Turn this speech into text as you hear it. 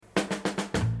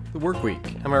the work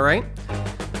week, am I right?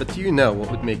 But do you know what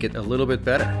would make it a little bit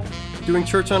better? Doing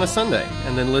church on a Sunday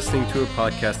and then listening to a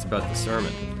podcast about the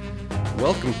sermon.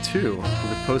 Welcome to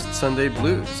the Post-Sunday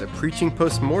Blues, a preaching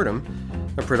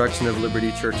post-mortem, a production of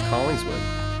Liberty Church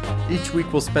Collingswood. Each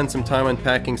week we'll spend some time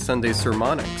unpacking Sunday's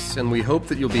sermonics, and we hope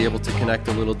that you'll be able to connect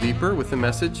a little deeper with the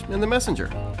message and the messenger.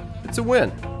 It's a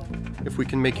win if we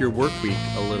can make your work week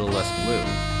a little less blue.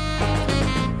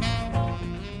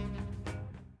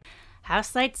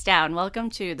 House lights down. Welcome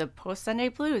to the Post-Sunday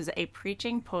Blues, a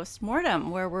preaching post-mortem,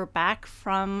 where we're back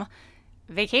from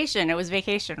vacation. It was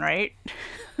vacation, right?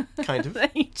 Kind of.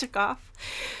 You took off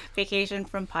vacation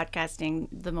from podcasting,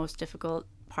 the most difficult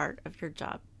part of your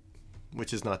job.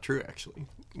 Which is not true, actually.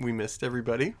 We missed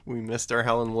everybody. We missed our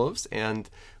Howlin' Wolves, and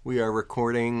we are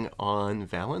recording on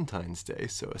Valentine's Day,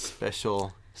 so a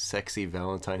special, sexy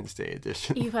Valentine's Day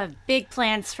edition. You have big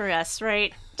plans for us,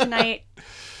 right, tonight?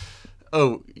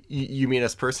 Oh, you mean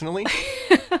us personally?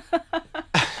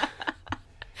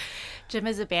 Jim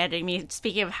is abandoning me.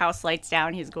 Speaking of house lights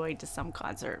down, he's going to some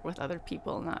concert with other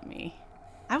people, not me.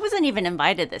 I wasn't even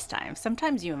invited this time.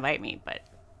 Sometimes you invite me, but...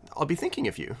 I'll be thinking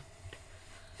of you.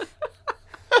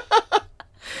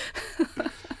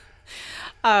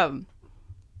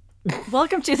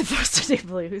 Welcome to the Post-Sunday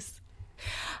Blues.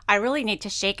 I really need to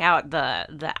shake out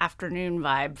the afternoon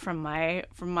vibe from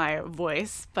my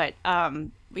voice, but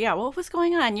yeah, what was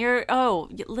going on?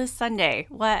 Liz Sunday.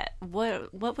 What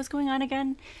was going on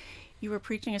again? You were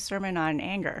preaching a sermon on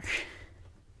anger.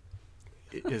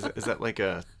 Is that like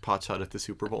a pot shot at the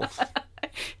Super Bowl?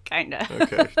 Kinda.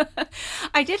 Okay.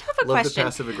 I did have a Love question. the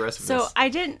passive aggressiveness. So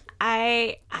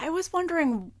I was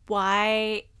wondering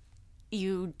why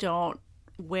you don't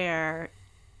wear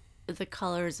the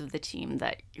colors of the team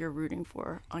that you're rooting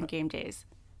for on game days.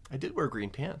 I did wear green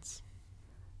pants.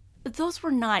 Those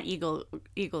were not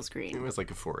Eagles green. It was like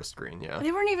a forest green, yeah.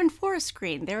 They weren't even forest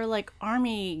green. They were like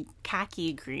army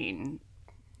khaki green.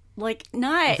 Like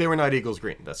not... They were not Eagles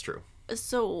green, that's true.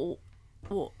 So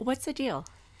what's the deal?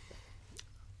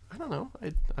 I don't know.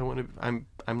 I want to.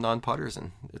 I'm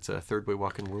non-partisan. It's a third way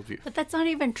walk in worldview. But that's not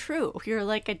even true. You're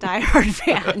like a diehard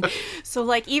fan. So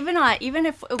like even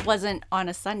if it wasn't on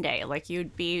a Sunday, like you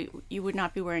would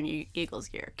not be wearing Eagles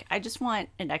gear. I just want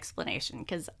an explanation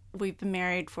because we've been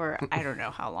married for I don't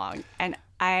know how long, and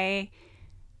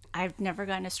I've never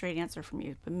gotten a straight answer from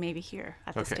you. But maybe here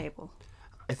at this table.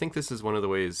 I think this is one of the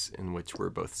ways in which we're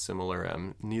both similar.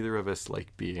 Neither of us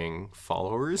like being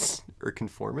followers or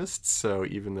conformists. So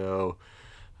even though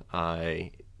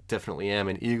I definitely am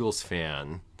an Eagles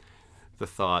fan, the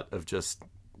thought of just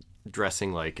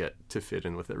dressing like it to fit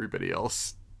in with everybody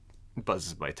else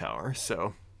buzzes my tower.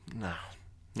 So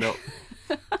no.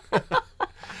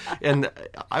 And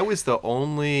I was the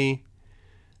only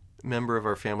member of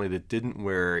our family that didn't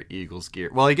wear Eagles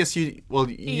gear. Well, I guess you bought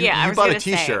a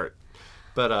T-shirt.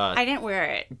 But I didn't wear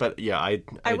it. But yeah, I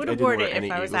would have didn't worn wear it any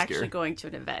if I was Eagles actually gear. going to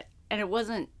an event, and it was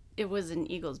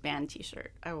an Eagles band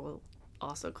T-shirt. I will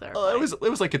also clarify. Oh, it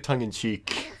was like a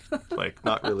tongue-in-cheek, like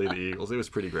not really the Eagles. It was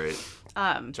pretty great.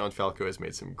 John Falco has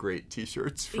made some great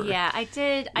T-shirts for I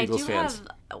did. Eagles fans.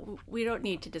 We don't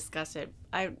need to discuss it.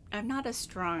 I'm not a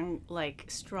strong.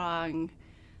 What's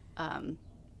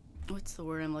the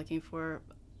word I'm looking for?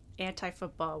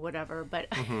 Anti-football, whatever, but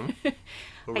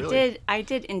Oh, really? I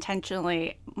did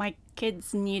intentionally. My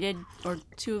kids needed, or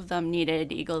two of them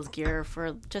needed Eagles gear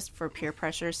for peer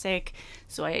pressure's sake,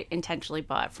 so I intentionally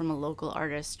bought from a local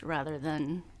artist rather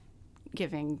than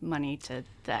giving money to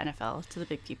the NFL, to the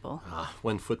big people.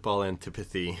 When football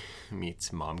antipathy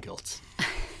meets mom guilt.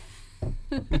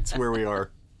 It's where we are.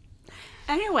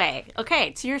 Anyway, okay,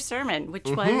 to your sermon, which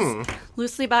was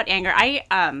loosely about anger.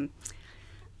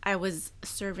 I was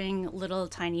serving little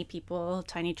tiny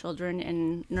children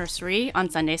in nursery on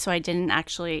Sunday, so I didn't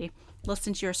actually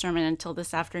listen to your sermon until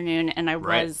this afternoon, and I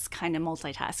was kind of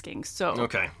multitasking. So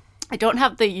I don't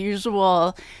have the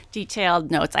usual detailed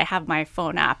notes. I have my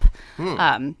phone app,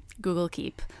 Google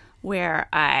Keep, where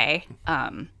I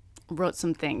wrote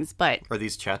some things. But are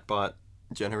these chatbot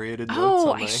generated notes?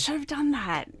 Oh, I should have done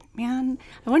that, man.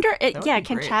 I wonder, can great.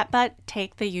 Chatbot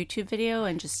take the YouTube video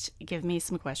and just give me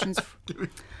some questions?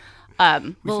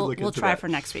 We'll try for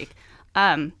next week.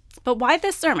 But why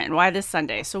this sermon? Why this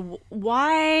Sunday? So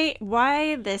why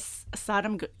this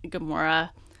Sodom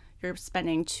Gomorrah? You're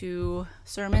spending 2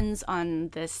 sermons on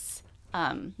this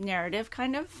narrative,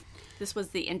 kind of. This was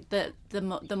the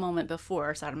moment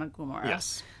before Sodom and Gomorrah.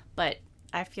 Yes, but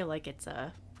I feel like it's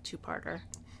a 2-parter.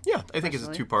 Yeah, I think it's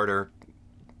a 2-parter.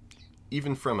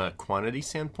 Even from a quantity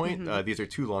standpoint, these are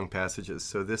 2 long passages.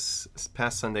 So this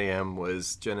past Sunday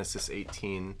was Genesis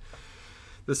 18,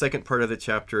 The second part of the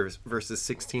chapter, verses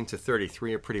 16 to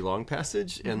 33, a pretty long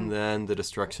passage, and then the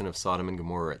destruction of Sodom and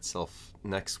Gomorrah itself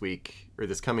next week, or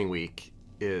this coming week,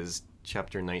 is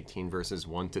chapter 19, verses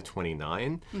 1 to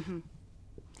 29.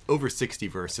 Over 60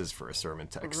 verses for a sermon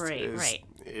text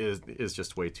is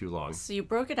just way too long. So you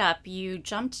broke it up. You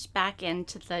jumped back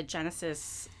into the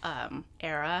Genesis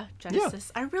era.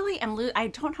 Genesis. Yeah. I really am. I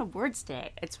don't have words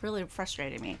today. It's really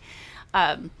frustrating me.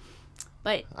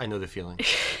 But I know the feeling.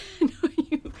 No,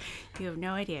 you have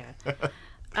no idea.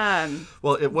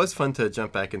 Well, it was fun to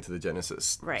jump back into the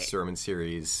Genesis sermon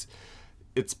series.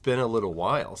 It's been a little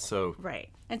while, so... Right.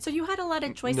 And so you had a lot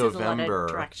of choices, a lot of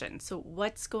directions. So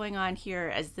what's going on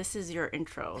here as this is your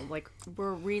intro? Like,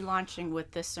 we're relaunching with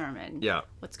this sermon. Yeah.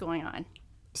 What's going on?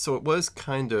 So it was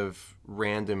kind of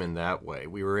random in that way.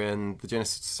 We were in the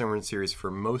Genesis sermon series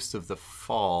for most of the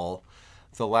fall.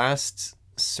 The last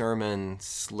sermon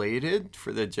slated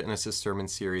for the Genesis sermon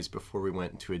series before we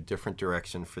went into a different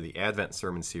direction for the Advent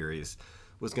sermon series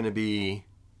was going to be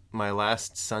my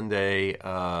last Sunday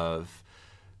of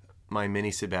my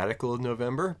mini sabbatical in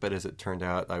November, but as it turned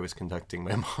out, I was conducting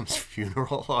my mom's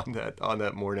funeral on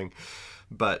that morning.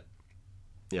 But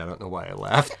yeah, I don't know why I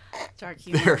laughed. Dark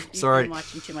humor. You've been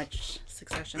watching too much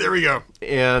Succession. There we go.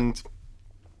 And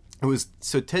it was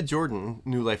Ted Jordan,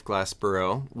 New Life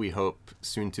Glassboro, we hope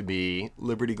soon to be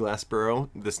Liberty Glassboro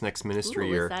this next ministry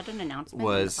year. Was that an announcement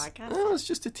on the podcast? No, it was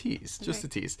just a tease. Just a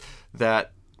tease.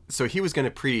 So he was going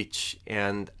to preach,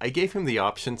 and I gave him the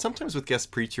option. Sometimes with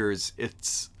guest preachers,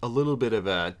 it's a little bit of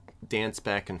a dance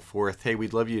back and forth. Hey,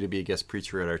 we'd love you to be a guest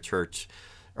preacher at our church.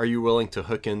 Are you willing to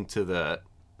hook into the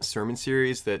sermon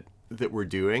series that we're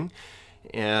doing?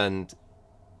 And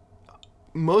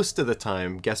most of the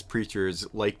time, guest preachers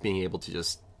like being able to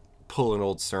just pull an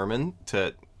old sermon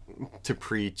to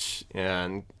preach,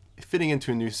 and fitting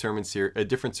into a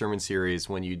different sermon series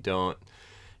when you don't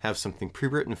have something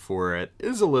pre-written for it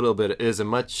is a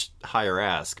much higher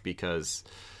ask, because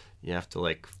you have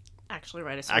to actually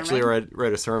write a sermon.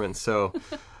 Write a sermon. So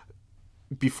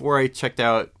before I checked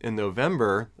out in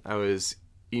November, I was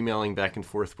emailing back and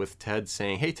forth with Ted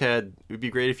saying, "Hey Ted, it would be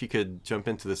great if you could jump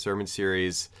into the sermon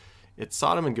series. It's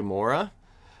Sodom and Gomorrah.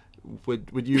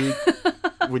 Would you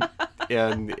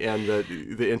and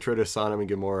the intro to Sodom and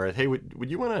Gomorrah. Hey, would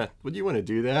you want to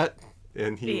do that?"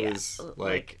 And he was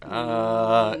like,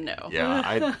 no.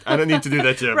 Yeah, I don't need to do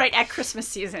that, Jim. Right at Christmas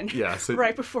season. Yeah. So,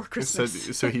 right before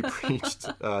Christmas. So he preached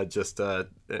just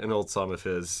an old psalm of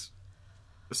his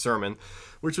sermon,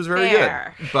 which was very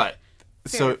good. But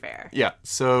fair. Yeah.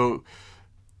 So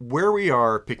where we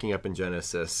are picking up in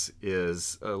Genesis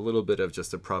is a little bit of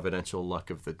just a providential luck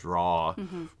of the draw,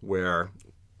 where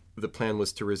the plan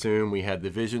was to resume. We had the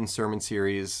Vision sermon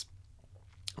series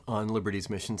on Liberty's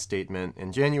mission statement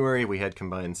in January. We had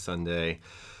Combined Sunday,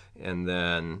 and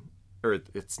then,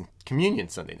 it's Communion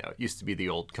Sunday now. It used to be the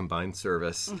old combined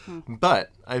service.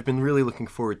 But I've been really looking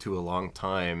forward to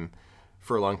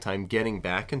for a long time, getting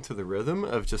back into the rhythm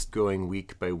of just going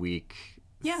week by week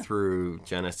through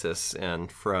Genesis.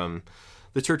 And from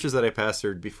the churches that I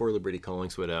pastored before Liberty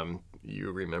Collingswood,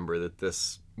 you remember that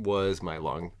this was my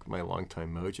long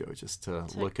time mojo, just to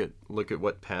look at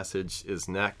what passage is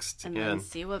next and then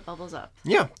see what bubbles up.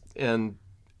 Yeah. And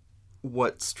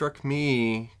what struck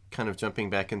me, kind of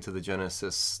jumping back into the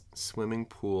Genesis swimming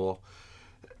pool,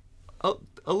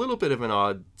 a little bit of an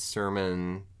odd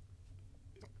sermon,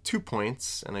 2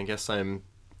 points, and I guess I'm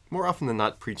more often than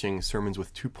not preaching sermons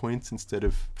with 2 points instead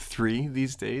of 3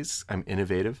 these days. I'm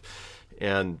innovative.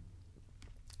 And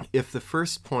if the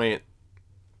first point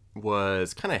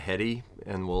was kind of heady,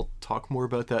 and we'll talk more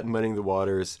about that in Muddying the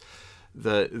Waters,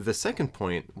 the second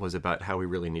point was about how we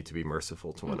really need to be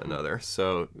merciful to one another.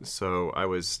 So I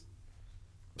was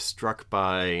struck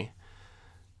by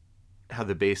how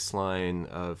the baseline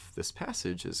of this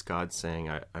passage is God saying,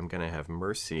 I'm going to have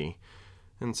mercy.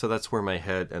 And so that's where my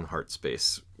head and heart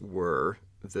space were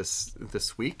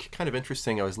this week. Kind of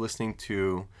interesting. I was listening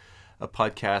to a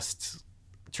podcast,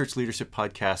 church leadership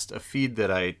podcast, a feed that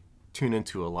I tune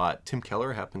into a lot. Tim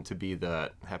Keller happened to be the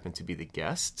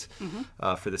guest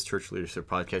for this church leadership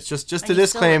podcast. Just to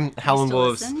disclaim, Helen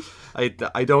Wolves, I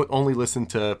don't only listen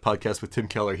to podcasts with Tim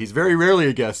Keller. He's very rarely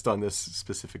a guest on this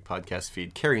specific podcast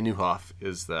feed. Carrie Newhoff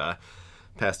is the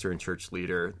pastor and church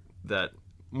leader that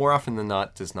more often than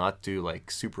not does not do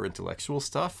super intellectual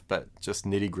stuff, but just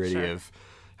nitty-gritty of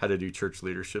how to do church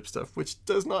leadership stuff, which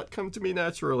does not come to me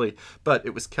naturally. But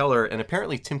it was Keller, and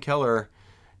apparently Tim Keller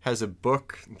has a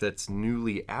book that's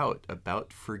newly out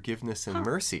about forgiveness and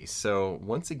mercy. So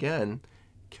once again,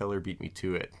 Keller beat me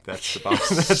to it. That's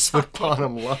the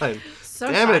bottom line.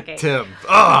 So Damn shocking. it, Tim.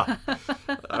 I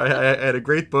had a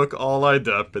great book all lined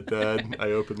up, but then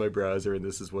I opened my browser and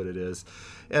this is what it is.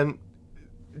 And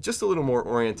just a little more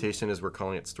orientation, as we're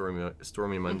calling it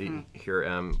Stormy Monday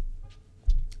here.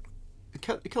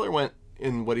 Keller went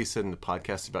in what he said in the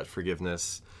podcast about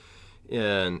forgiveness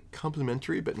in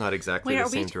complementary, but not exactly the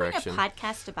same direction. Wait, are we doing a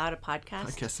podcast about a podcast?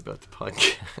 Podcast about the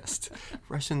podcast.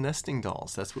 Russian nesting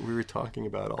dolls. That's what we were talking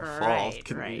about all fall.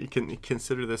 Right. You can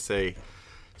consider this a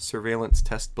surveillance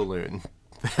test balloon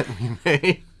that we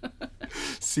may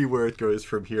see where it goes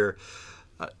from here.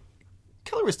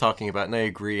 Keller was talking about, and I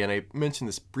agree, and I mentioned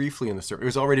this briefly in the sermon. It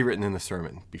was already written in the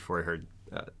sermon before I heard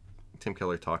Tim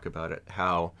Keller talk about it,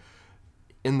 how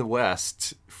in the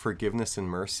West, forgiveness and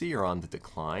mercy are on the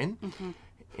decline.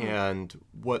 And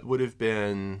what would have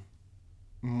been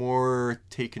more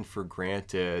taken for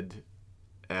granted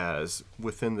as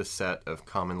within the set of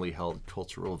commonly held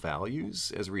cultural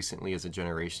values as recently as a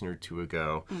generation or two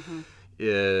ago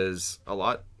is a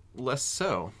lot less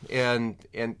so. And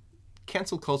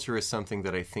cancel culture is something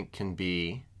that I think can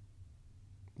be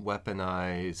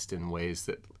weaponized in ways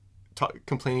that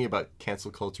complaining about cancel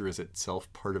culture is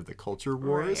itself part of the culture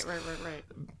wars. Right.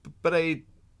 But I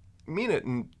mean it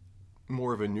in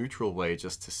more of a neutral way,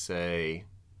 just to say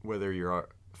whether you're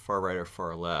far right or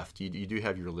far left, you do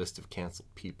have your list of canceled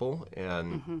people,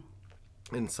 and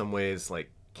in some ways,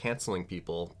 like, canceling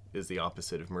people is the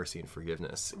opposite of mercy and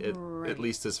forgiveness, at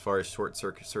least as far as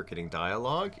short-circuiting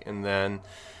dialogue. And then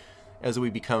as we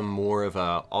become more of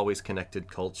a always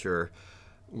connected culture,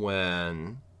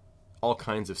 when all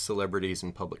kinds of celebrities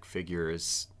and public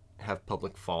figures have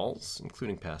public falls,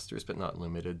 including pastors, but not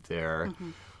limited there,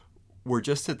 we're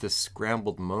just at this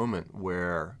scrambled moment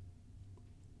where,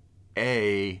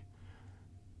 A,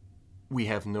 we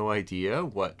have no idea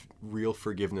what real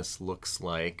forgiveness looks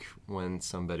like when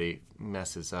somebody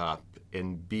messes up,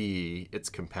 and B, it's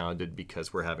compounded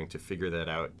because we're having to figure that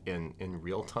out in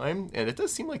real time. And it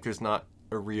does seem like there's not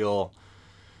a real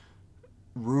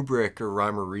rubric or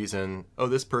rhyme or reason,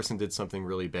 this person did something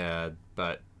really bad,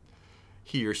 but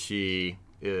he or she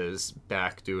is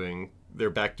back doing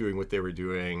what they were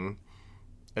doing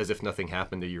as if nothing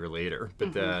happened a year later.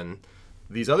 But then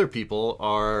these other people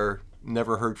are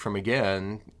never heard from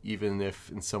again, even if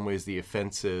in some ways the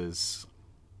offenses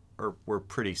were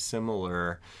pretty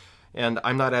similar. And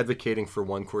I'm not advocating for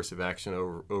one course of action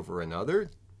over another,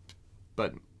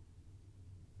 but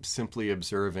simply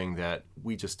observing that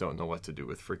we just don't know what to do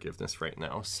with forgiveness right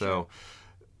now. So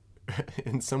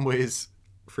in some ways,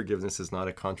 forgiveness is not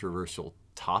a controversial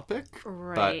topic,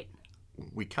 but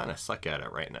we kind of suck at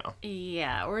it right now.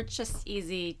 Yeah, or it's just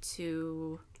easy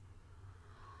to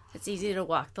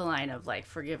walk the line of, like,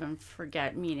 forgive and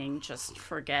forget, meaning just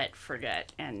forget,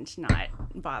 and not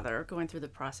bother going through the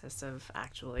process of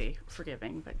actually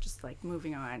forgiving, but just, like,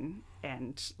 moving on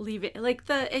and leave it. Like,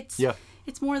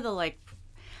 it's more the, like,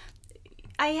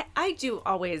 I do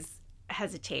always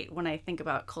hesitate when I think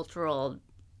about cultural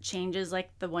changes like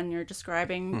the one you're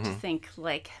describing, to think,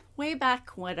 like, way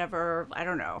back, whatever, I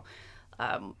don't know,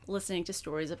 listening to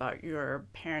stories about your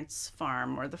parents'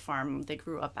 farm or the farm they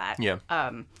grew up at.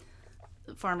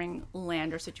 Farming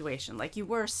land or situation, like, you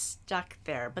were stuck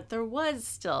there, but there was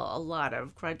still a lot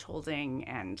of grudge holding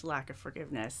and lack of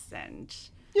forgiveness, and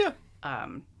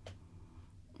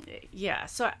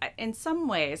so in some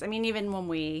ways, I mean, even when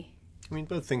we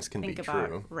both things can be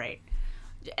true, right?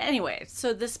 Anyway,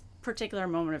 so this particular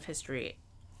moment of history,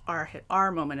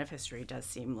 our moment of history, does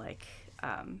seem like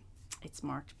it's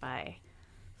marked by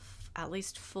at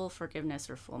least full forgiveness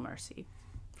or full mercy,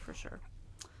 for sure.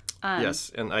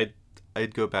 Yes, and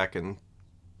I'd go back and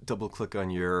double click on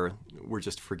your "we're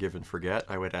just forgive and forget."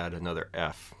 I would add another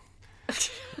F.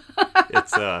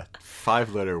 It's a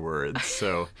 5-letter word,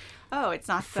 so. Oh, it's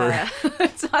not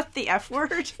the F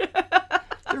word.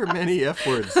 There are many F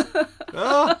words.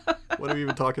 What are we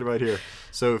even talking about here?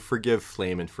 So forgive,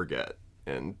 flame, and forget,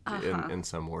 and in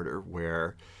some order.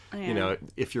 Where,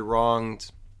 if you're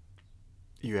wronged,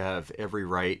 you have every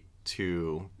right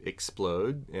to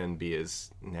explode and be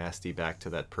as nasty back to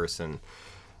that person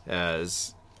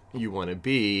as you want to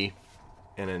be.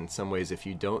 And in some ways, if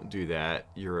you don't do that,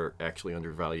 you're actually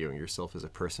undervaluing yourself as a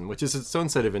person, which is its own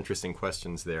set of interesting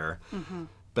questions there.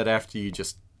 But after you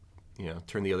just,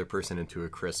 turn the other person into a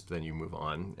crisp, then you move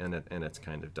on, and it's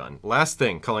kind of done. Last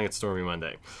thing, calling it Stormy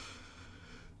Monday.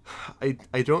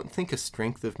 I don't think a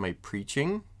strength of my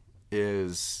preaching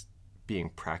is being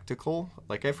practical.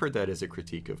 Like, I've heard that as a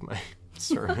critique of my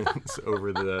sermons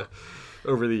over the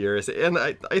years, and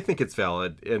I think it's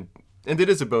valid, and it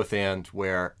is a both and,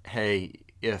 where, hey,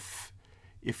 if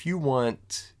if you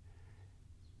want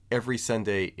every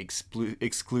Sunday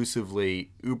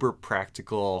exclusively uber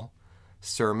practical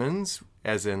sermons,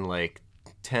 as in like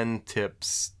 10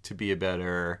 tips to be a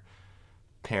better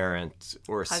parent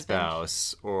or Husband.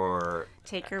 Spouse, or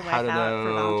take your wife out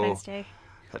for Valentine's Day,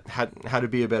 how to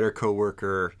be a better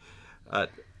coworker.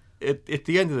 At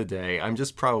the end of the day, I'm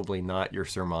just probably not your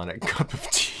sermonic cup of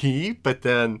tea. But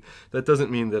then that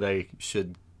doesn't mean that I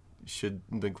should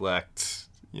neglect,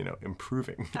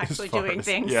 improving. Actually doing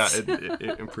things. Yeah,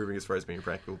 improving as far as being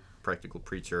a practical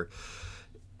preacher.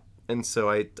 And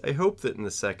so I hope that in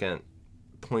the second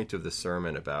point of the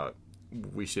sermon about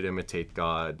we should imitate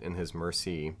God and His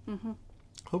mercy,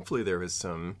 hopefully there was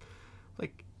some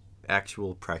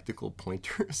actual practical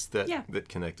pointers that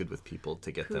connected with people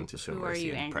to get them to show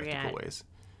mercy in practical ways.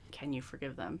 Can you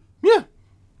forgive them? Yeah.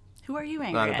 Who are you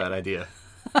angry Not at? a bad idea.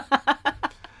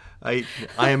 I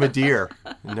am a deer.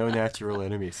 No natural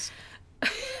enemies.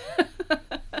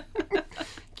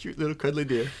 Cute little cuddly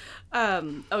deer.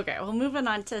 Okay, well, moving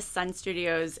on to Sun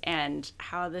Studios and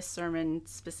how this sermon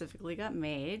specifically got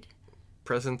made.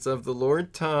 Presence of the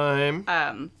Lord time.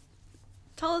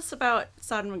 Tell us about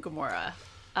Sodom and Gomorrah.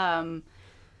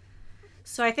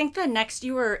 So I think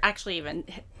you were actually even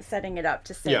setting it up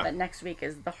to say that next week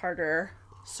is the harder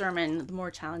sermon, the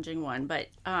more challenging one. But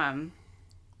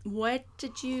what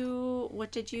did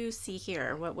you see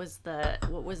here? What was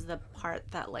the part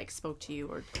that spoke to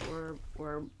you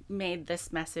or made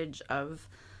this message of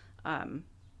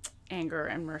anger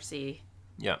and mercy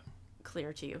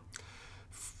clear to you?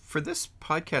 For this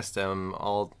podcast,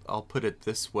 I'll put it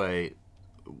this way.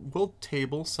 We'll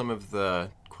table some of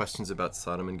the questions about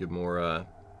Sodom and Gomorrah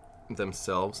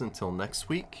themselves until next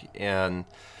week. And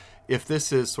if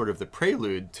this is sort of the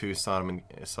prelude to Sodom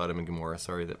and Gomorrah,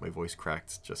 sorry that my voice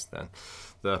cracked just then,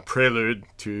 the prelude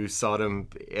to Sodom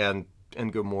and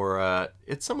Gomorrah,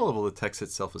 at some level the text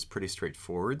itself is pretty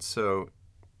straightforward. So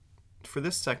for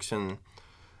this section,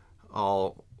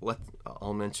 I'll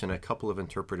mention a couple of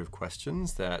interpretive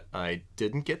questions that I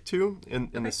didn't get to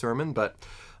in the sermon, but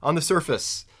on the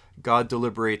surface, God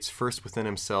deliberates first within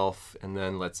himself and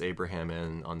then lets Abraham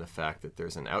in on the fact that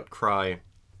there's an outcry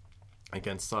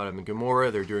against Sodom and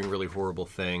Gomorrah. They're doing really horrible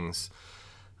things.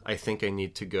 I think I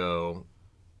need to go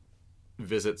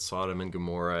visit Sodom and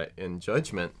Gomorrah in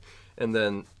judgment. And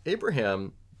then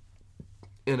Abraham,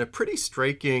 in a pretty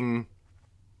striking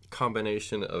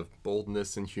combination of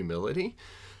boldness and humility,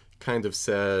 kind of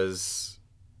says,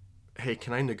 hey,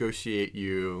 can I negotiate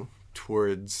you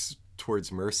towards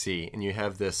mercy? And you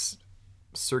have this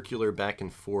circular back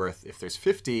and forth. If there's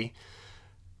 50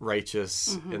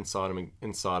 righteous in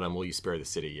Sodom, will you spare the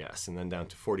city? Yes. And then down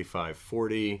to 45,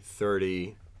 40,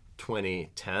 30,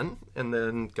 20, 10. And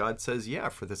then God says, yeah,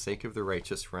 for the sake of the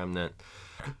righteous remnant,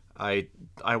 I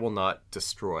will not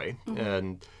destroy.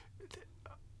 And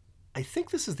I think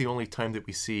this is the only time that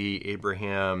we see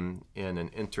Abraham in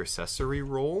an intercessory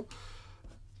role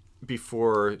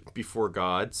before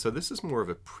God. So this is more of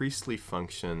a priestly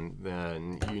function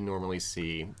than you normally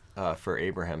see for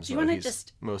Abraham's. Do you want to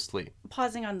just mostly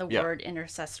pausing on the word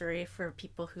intercessory for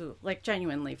people who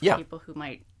genuinely for people who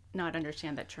might not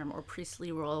understand that term, or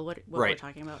priestly role, what we're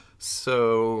talking about?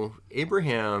 So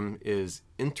Abraham is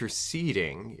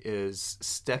interceding, is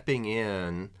stepping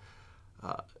in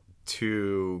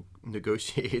to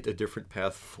negotiate a different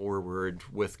path forward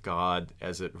with God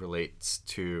as it relates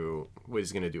to what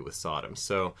he's going to do with Sodom.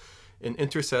 So an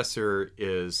intercessor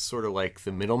is sort of like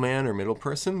the middleman or middle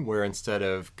person, where instead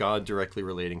of God directly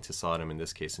relating to Sodom, in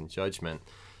this case in judgment,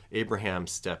 Abraham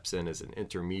steps in as an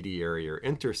intermediary or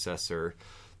intercessor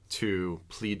to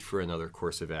plead for another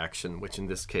course of action, which in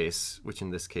this case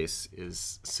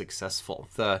is successful.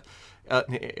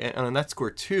 And on that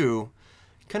score too,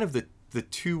 kind of the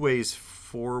two ways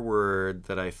forward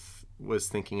that I was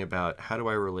thinking about, how do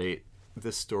I relate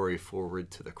this story forward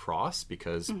to the cross?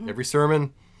 Because every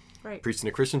sermon preached in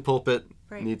a Christian pulpit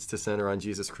needs to center on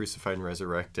Jesus crucified and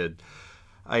resurrected.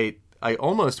 I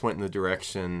almost went in the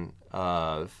direction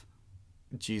of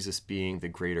Jesus being the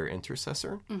greater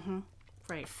intercessor.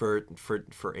 For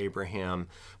Abraham,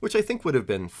 which I think would have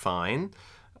been fine.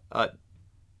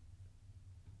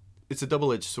 It's a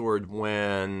double-edged sword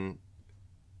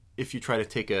if you try to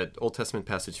take an Old Testament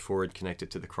passage forward, connect it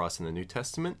to the cross in the New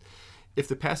Testament. If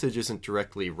the passage isn't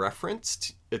directly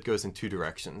referenced, it goes in two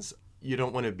directions. You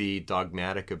don't want to be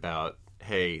dogmatic about,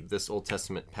 hey, this Old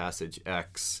Testament passage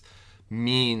X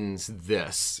means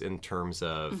this in terms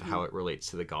of how it relates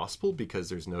to the gospel, because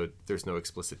there's no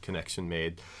explicit connection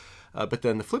made. But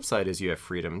then the flip side is you have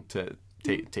freedom to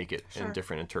take it in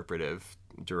different interpretive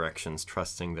directions,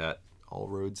 trusting that all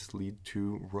roads lead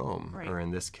to Rome, Right. or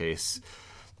in this case,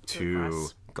 the to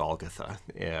cross. Golgotha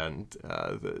and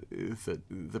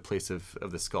the place of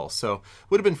the skull. So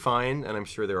would have been fine, and I'm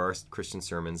sure there are Christian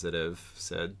sermons that have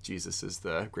said Jesus is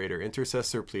the greater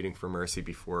intercessor, pleading for mercy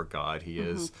before God. He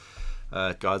is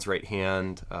God's right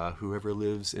hand, whoever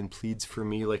lives and pleads for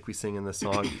me, like we sing in the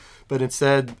song. But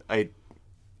instead, and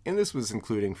this was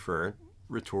including for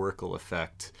rhetorical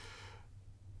effect,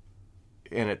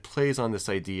 and it plays on this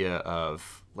idea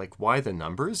of, like, why the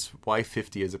numbers? Why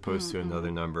 50 as opposed to another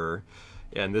number?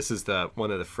 And this is the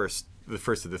first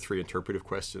of the three interpretive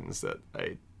questions that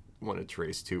I wanted to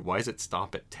raise too. Why does it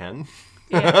stop at 10?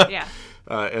 Yeah.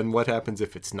 And what happens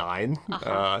if it's 9?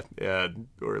 Or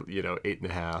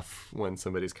 8.5 when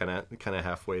somebody's kind of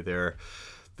halfway there?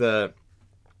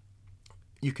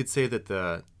 You could say that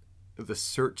the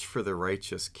search for the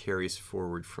righteous carries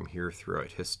forward from here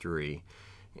throughout history.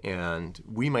 And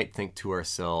we might think to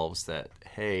ourselves that,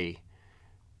 hey,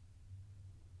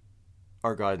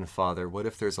 our God and Father, what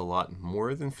if there's a lot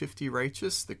more than 50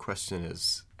 righteous? The question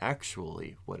is,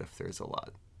 actually, what if there's a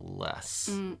lot less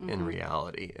in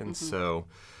reality? And so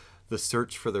the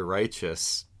search for the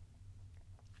righteous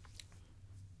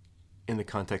in the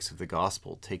context of the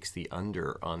gospel takes the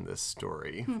under on this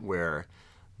story, where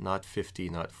not 50,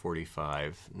 not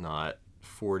 45, not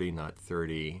 40, not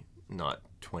 30, not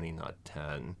 20, not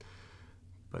 10,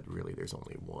 but really there's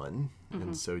only one.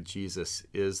 And so Jesus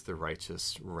is the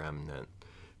righteous remnant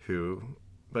who,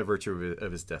 by virtue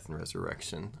of his death and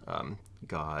resurrection,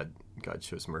 God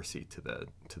shows mercy to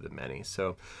the many.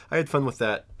 So I had fun with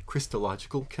that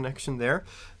Christological connection there.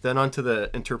 Then on to the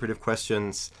interpretive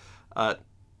questions.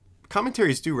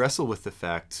 Commentaries do wrestle with the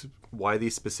fact why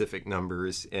these specific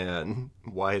numbers, and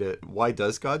why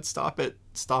does God stop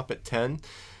at 10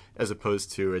 as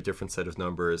opposed to a different set of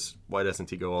numbers? Why doesn't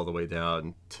he go all the way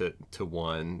down to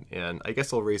 1? And I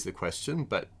guess I'll raise the question,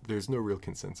 but there's no real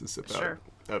consensus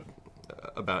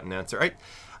about an answer.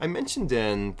 I mentioned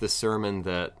in the sermon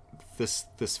that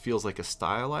this feels like a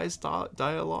stylized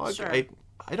dialogue. Sure.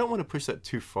 I don't want to push that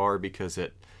too far because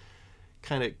it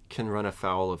kind of can run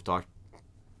afoul of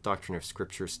doctrine of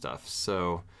Scripture stuff.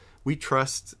 So we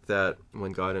trust that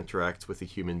when God interacts with a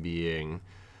human being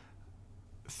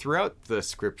throughout the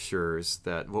Scriptures,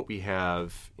 that what we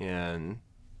have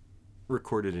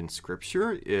recorded in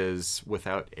Scripture is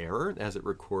without error, as it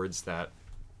records that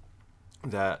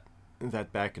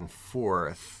back and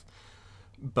forth.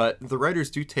 But the writers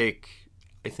do take,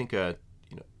 I think, a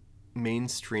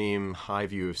mainstream high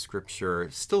view of Scripture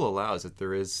still allows that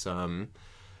there is some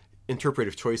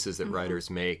interpretive choices that writers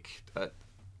make. A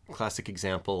classic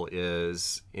example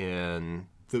is in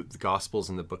the Gospels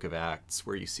in the book of Acts,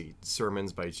 where you see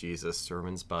sermons by Jesus,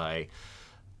 sermons by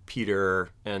Peter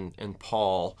and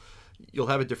Paul. You'll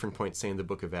have a different point, say, in the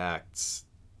book of Acts,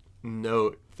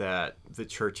 note that the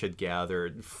church in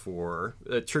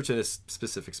this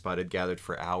specific spot had gathered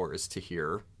for hours to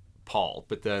hear Paul,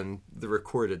 but then the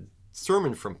recorded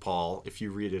sermon from Paul, if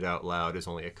you read it out loud, is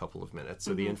only a couple of minutes.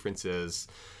 So the inference is,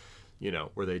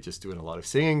 were they just doing a lot of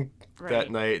singing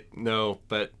that night? No,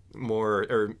 but more,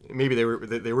 or maybe they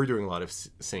were doing a lot of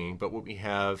singing. But what we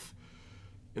have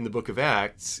in the book of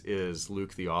Acts is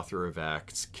Luke, the author of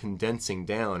Acts, condensing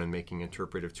down and making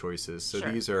interpretive choices. So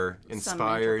these are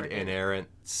inspired, inerrant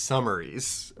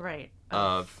summaries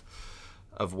of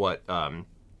what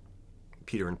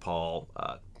Peter and Paul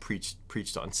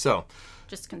preached on. So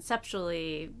just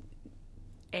conceptually,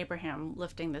 Abraham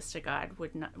lifting this to God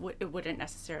it wouldn't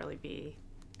necessarily be.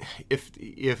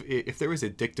 If there was a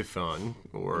dictaphone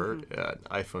or an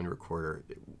iPhone recorder,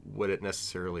 would it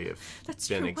necessarily have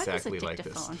been exactly like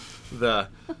this?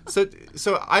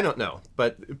 So I don't know,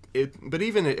 but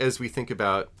even as we think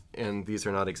about, and these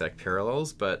are not exact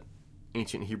parallels, but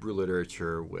ancient Hebrew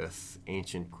literature with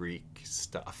ancient Greek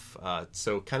stuff.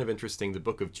 So kind of interesting. The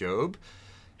Book of Job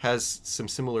has some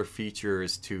similar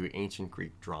features to ancient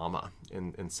Greek drama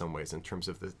in some ways, in terms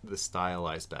of the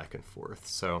stylized back and forth.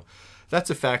 So that's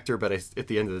a factor, but at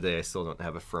the end of the day, I still don't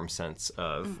have a firm sense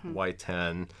of why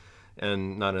 10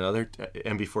 and not another.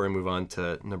 And before I move on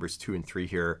to numbers 2 and 3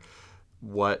 here,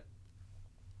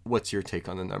 what's your take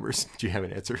on the numbers? Do you have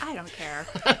an answer? I don't care.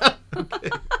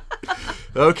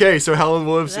 Okay, so Helen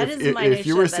Wolves, if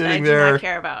you were sitting there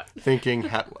thinking,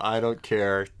 I don't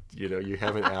care, you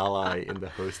have an ally in the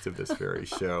host of this very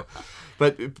show.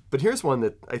 But here's one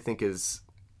that I think there's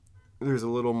a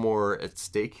little more at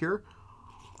stake here.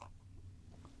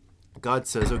 God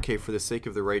says, okay, for the sake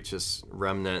of the righteous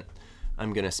remnant,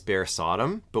 I'm going to spare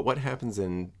Sodom. But what happens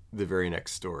in the very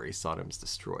next story, Sodom's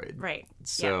destroyed. Right.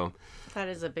 So that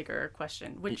is a bigger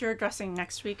question, which you're addressing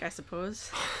next week, I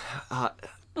suppose.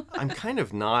 I'm kind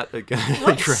of not going to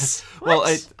address. Well,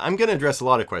 I'm going to address a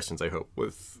lot of questions, I hope,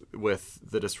 with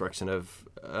the destruction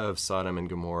of Sodom and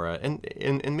Gomorrah,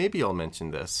 and maybe I'll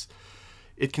mention this.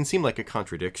 It can seem like a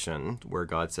contradiction where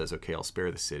God says, "Okay, I'll spare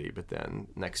the city," but then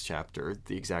next chapter,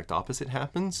 the exact opposite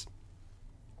happens.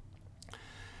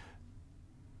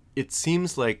 It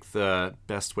seems like the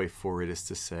best way forward is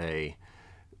to say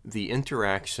the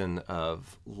interaction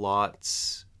of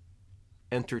Lot's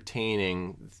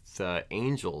entertaining the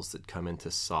angels that come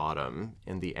into Sodom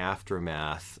and the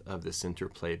aftermath of this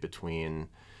interplay between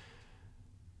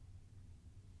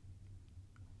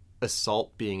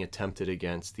assault being attempted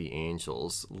against the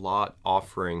angels, Lot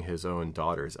offering his own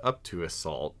daughters up to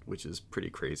assault, which is pretty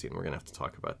crazy, and we're going to have to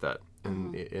talk about that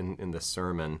in the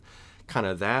sermon. Kind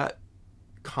of that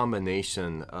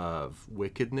combination of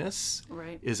wickedness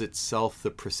is itself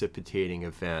the precipitating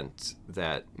event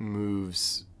that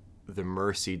moves the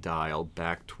mercy dial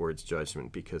back towards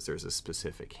judgment, because there's a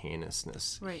specific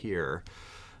heinousness here.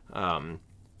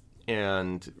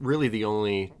 And really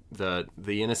the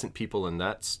innocent people in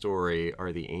that story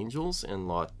are the angels and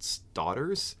Lot's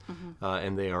daughters,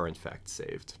 and they are in fact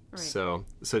saved. So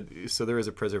there is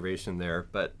a preservation there.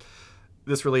 But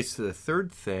this relates to the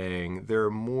third thing. There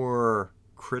are more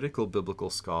critical biblical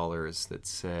scholars that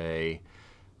say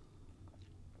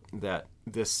that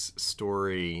this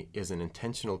story is an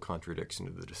intentional contradiction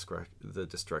to the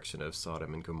destruction of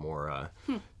Sodom and Gomorrah,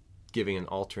 giving an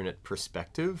alternate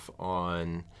perspective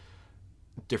on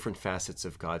different facets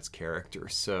of God's character.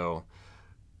 So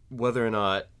whether or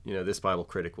not, this Bible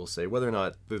critic will say, whether or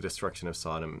not the destruction of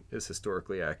Sodom is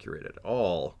historically accurate at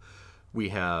all, we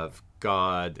have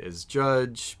God as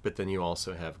judge, but then you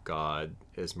also have God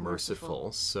as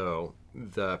merciful. So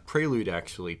the prelude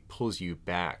actually pulls you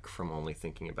back from only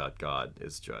thinking about God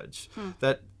as judge.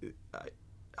 That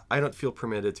I don't feel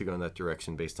permitted to go in that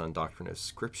direction based on doctrine of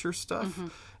Scripture stuff,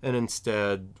 and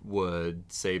instead would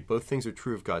say both things are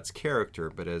true of God's character,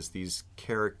 but as these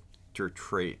character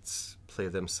traits play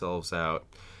themselves out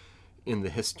in the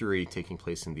history taking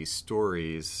place in these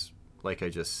stories, like I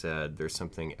just said, there's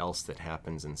something else that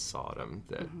happens in Sodom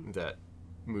that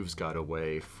moves God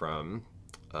away from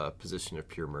a position of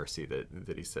pure mercy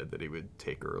that he said that he would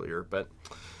take earlier. But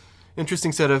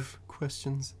interesting set of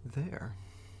questions there.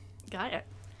 Got it.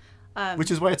 Which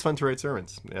is why it's fun to write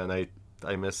sermons. And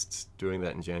I missed doing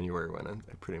that in January when I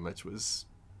pretty much was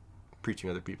preaching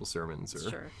other people's sermons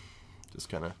or just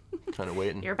kind of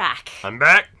waiting. You're back. I'm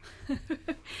back.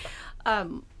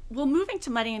 Well, moving to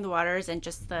muddying the waters and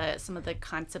just some of the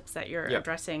concepts that you're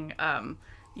addressing,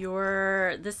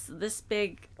 this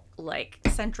big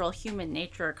central human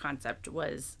nature concept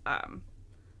was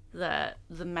the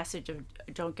message of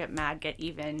don't get mad, get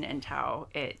even, and how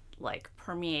it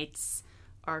permeates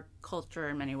our culture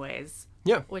in many ways.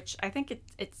 Yeah, which I think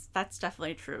that's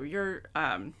definitely true.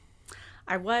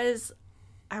 I was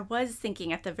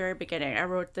thinking at the very beginning. I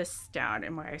wrote this down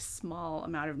in my small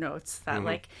amount of notes that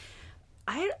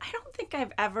I don't think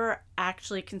I've ever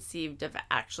actually conceived of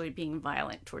actually being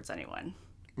violent towards anyone.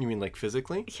 You mean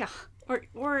physically? Yeah.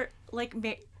 Or what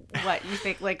you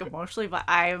think emotionally, but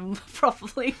I'm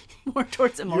probably more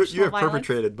towards emotional violence. You have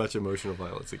perpetrated much emotional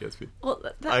violence against me. Well,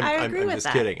 I agree with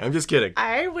that. I'm just kidding.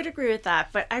 I would agree with that,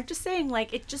 but I'm just saying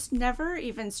it just never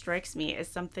even strikes me as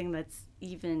something that's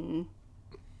even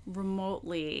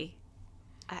remotely.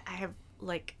 I have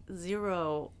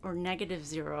 0 or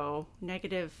 -0,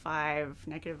 -5,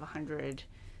 -100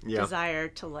 desire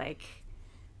to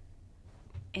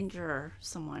injure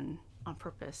someone on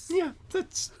purpose. Yeah,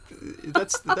 that's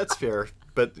fair.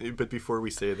 But before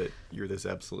we say that you're this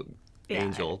absolute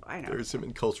angel, I know. There's some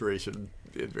enculturation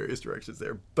in various directions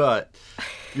there. But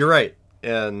you're right,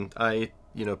 and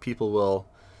people will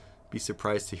be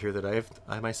surprised to hear that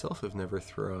I myself have never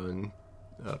thrown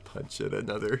a punch at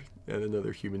another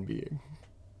human being.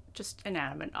 Just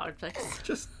inanimate objects.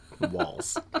 Just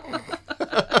walls.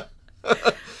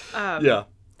 Yeah.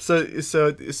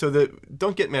 So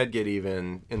don't get mad, get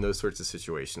even in those sorts of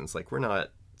situations. We're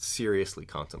not seriously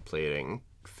contemplating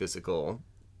physical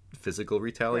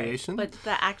retaliation. Right. But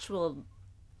the actual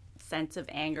sense of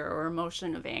anger or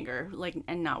emotion of anger,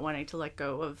 and not wanting to let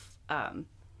go of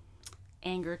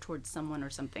anger towards someone or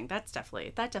something, that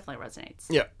definitely resonates.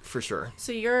 Yeah, for sure.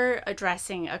 So you're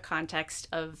addressing a context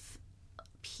of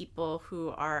people who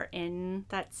are in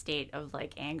that state of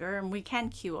anger, and we can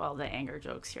cue all the anger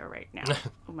jokes here right now.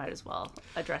 We might as well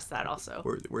address that also.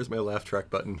 Where's my laugh track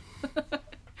button?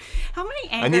 How many anger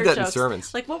jokes? I need that in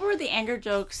sermons. What were the anger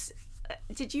jokes?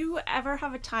 Did you ever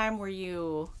have a time where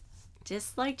you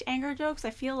disliked anger jokes? I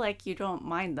feel like you don't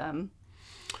mind them.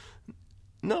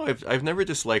 No, I've never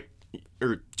disliked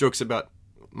or jokes about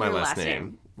my Your last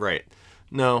name. Right.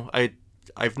 No,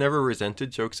 I've never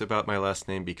resented jokes about my last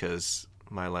name because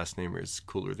my last name is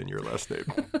cooler than your last name.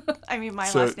 I mean, my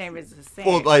last name is the same.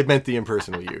 Well, I meant the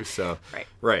impersonal you. So Right.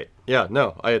 Right. Yeah.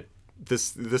 No.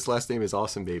 This last name is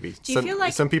awesome, baby. Do you feel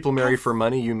like some people marry for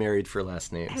money? You married for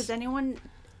last names. Has anyone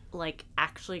like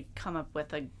actually come up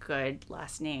with a good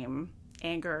last name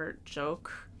anger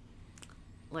joke,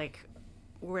 like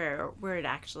where it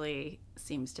actually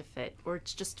seems to fit, or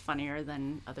it's just funnier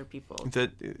than other people?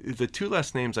 The two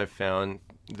last names I've found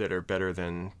that are better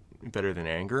than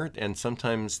anger, and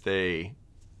sometimes they,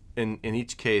 in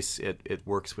each case, it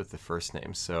works with the first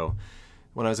name. So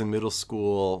when I was in middle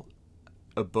school,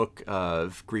 a book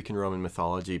of Greek and Roman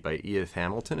mythology by Edith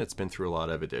Hamilton. It's been through a lot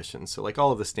of editions. So like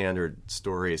all of the standard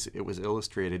stories, it was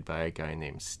illustrated by a guy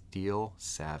named Steele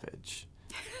Savage.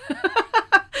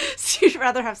 So you'd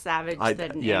rather have Savage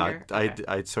than anger?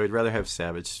 Okay. So I'd rather have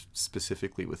Savage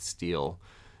specifically with Steele.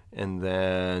 And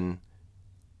then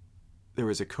there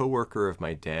was a coworker of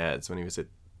my dad's when he was at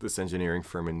this engineering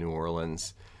firm in New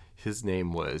Orleans. His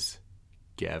name was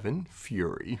Gavin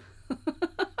Fury.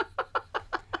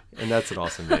 And that's an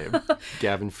awesome name.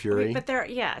 Gavin Fury. Wait, but they're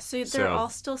all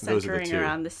still centering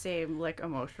around the same like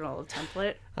emotional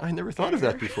template. I never thought of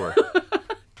that before.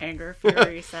 Anger,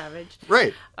 Fury, Savage.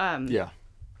 Right. Yeah.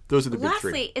 Those are the big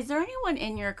three. Lastly, is there anyone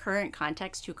in your current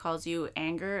context who calls you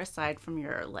Anger aside from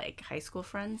your like high school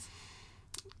friends?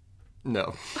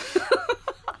 No.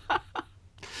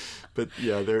 But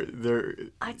yeah, they're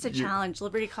it's a challenge.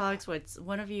 Liberty College Woods,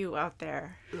 one of you out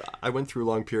there. I went through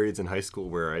long periods in high school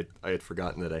where I had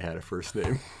forgotten that I had a first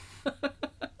name.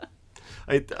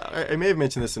 I may have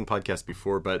mentioned this in podcasts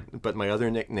before, but my other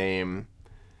nickname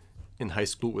in high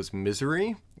school was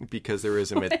Misery because there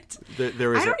was a there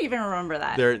was I don't even remember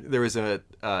that. There was the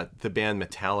band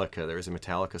Metallica. There was a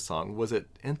Metallica song. Was it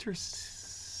Enter?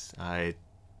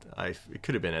 It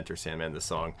could have been Enter Sandman, the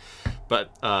song,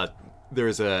 but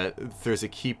there's a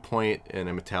key point in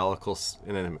a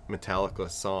Metallica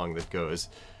song that goes,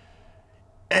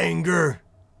 "Anger,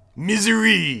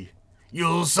 misery,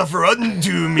 you'll suffer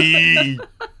unto me."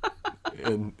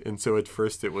 and so at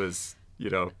first it was,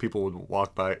 people would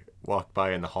walk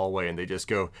by in the hallway and they just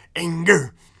go,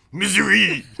 "Anger,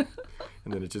 misery,"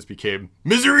 and then it just became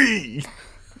Misery.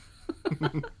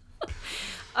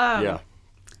 Yeah.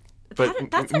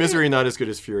 But that's Misery not as good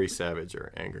as Fury, Savage,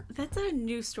 or Anger. That's a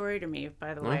new story to me,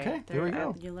 by the way. Okay, there we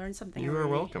go. You learn something You are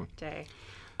welcome. Day.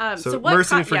 So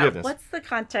mercy and forgiveness. What's the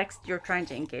context you're trying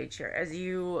to engage here as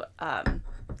you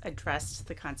addressed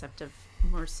the concept of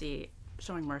mercy,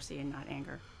 showing mercy and not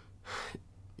anger?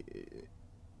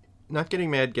 Not getting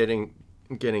mad, getting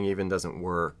even doesn't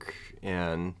work.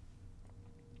 And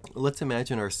let's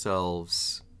imagine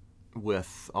ourselves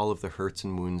with all of the hurts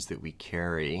and wounds that we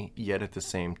carry, yet at the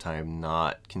same time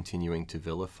not continuing to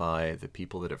vilify the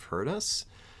people that have hurt us.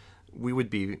 We would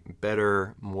be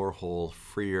better, more whole,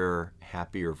 freer,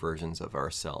 happier versions of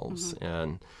ourselves. Mm-hmm.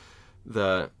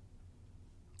 And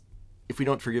if we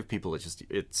don't forgive people,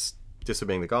 it's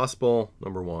disobeying the gospel,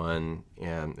 number one,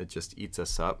 and it just eats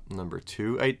us up, number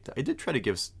two. I did try to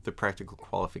give the practical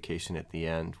qualification at the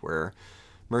end where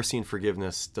mercy and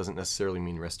forgiveness doesn't necessarily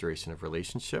mean restoration of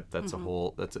relationship. That's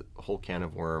mm-hmm. That's a whole can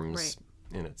of worms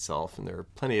in itself. And there are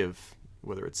plenty of,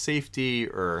 whether it's safety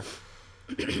or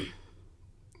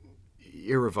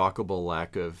irrevocable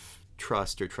lack of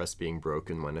trust or trust being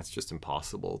broken when it's just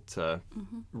impossible to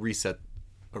mm-hmm. reset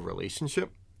a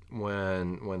relationship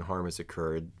when harm has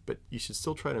occurred. But you should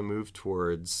still try to move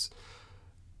towards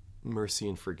mercy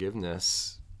and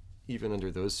forgiveness even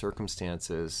under those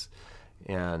circumstances.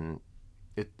 And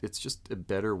it's just a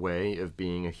better way of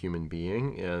being a human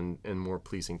being and more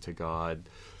pleasing to God.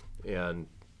 And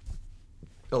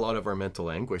a lot of our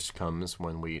mental anguish comes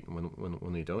when we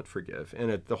don't forgive.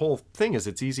 And the whole thing is,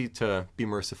 it's easy to be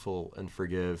merciful and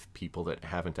forgive people that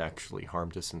haven't actually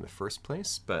harmed us in the first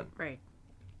place. But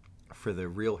for the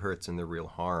real hurts and the real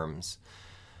harms,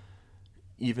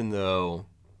 even though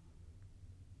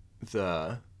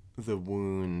the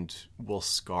wound will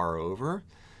scar over,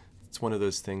 it's one of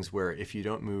those things where if you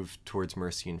don't move towards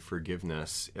mercy and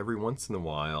forgiveness, every once in a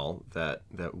while that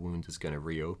wound is going to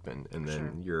reopen, and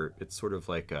then it's sort of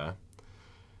like a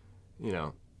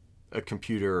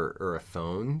computer or a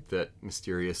phone that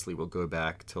mysteriously will go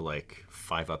back to like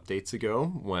 5 updates ago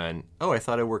when, I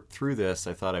thought I worked through this.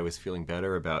 I thought I was feeling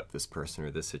better about this person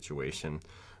or this situation.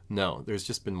 No, there's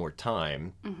just been more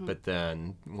time. Mm-hmm. But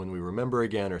then when we remember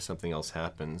again or something else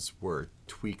happens, we're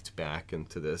tweaked back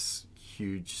into this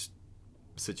huge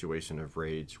situation of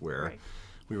rage where Right.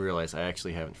 we realize I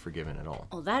actually haven't forgiven at all.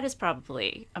 Well, that is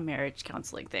probably a marriage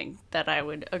counseling thing that I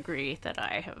would agree that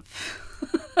I have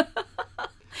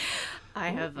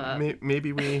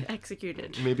Maybe we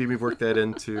executed. maybe we've worked that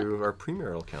into our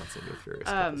premarital counseling with various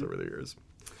couples over the years.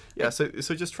 Yeah, so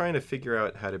just trying to figure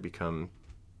out how to become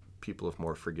people of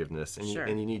more forgiveness, and Sure.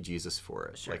 and you need Jesus for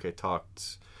it. Sure. Like I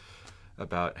talked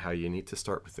about how you need to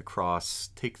start with the cross,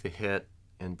 take the hit,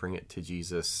 and bring it to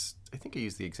Jesus. I think I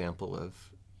used the example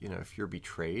of, if you're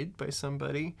betrayed by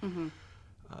somebody,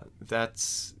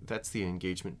 that's the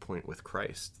engagement point with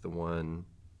Christ, the one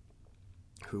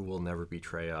who will never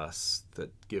betray us,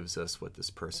 that gives us what this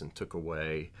person took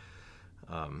away,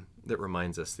 that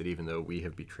reminds us that even though we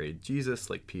have betrayed Jesus,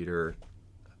 like Peter,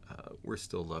 we're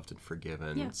still loved and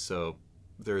forgiven. Yeah. So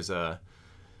there's I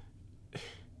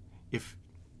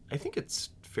think it's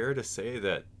fair to say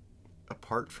that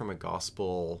apart from a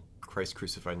gospel, Christ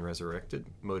crucified and resurrected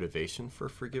motivation for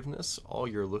forgiveness, all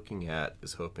you're looking at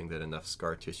is hoping that enough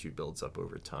scar tissue builds up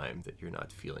over time that you're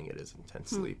not feeling it as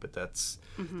intensely. But that's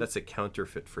a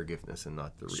counterfeit forgiveness and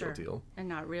not the real Sure. deal. And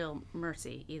not real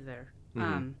mercy either.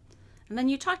 And then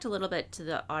you talked a little bit to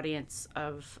the audience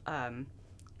of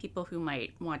people who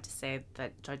might want to say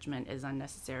that judgment is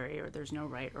unnecessary or there's no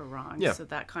right or wrong. Yeah. So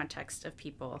that context of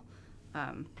people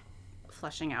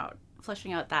fleshing out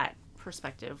that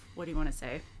perspective. What do you want to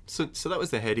say? So that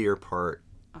was the headier part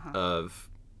of,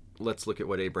 let's look at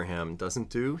what Abraham doesn't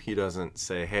do. He doesn't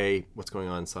say, hey, what's going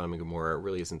on in Sodom and Gomorrah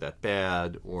really isn't that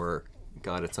bad, or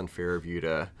God, it's unfair of you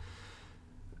to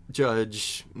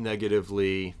judge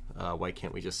negatively. Why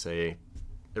can't we just say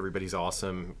everybody's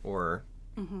awesome, or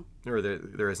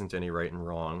there isn't any right and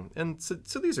wrong? And so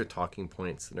these are talking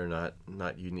points that are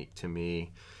not unique to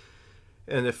me.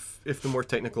 And if the more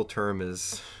technical term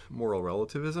is moral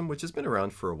relativism, which has been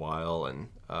around for a while, and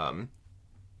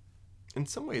in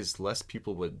some ways less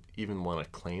people would even want to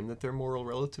claim that they're moral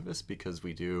relativists, because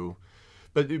we do,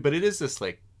 but it is this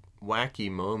like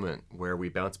wacky moment where we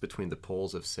bounce between the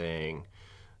poles of saying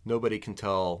nobody can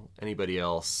tell anybody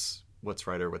else what's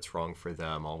right or what's wrong for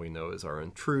them. All we know is our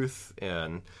own truth,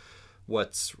 and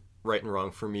what's right and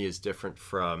wrong for me is different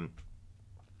from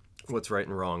what's right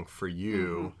and wrong for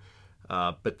you.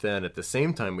 But then at the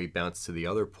same time, we bounce to the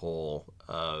other pole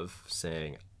of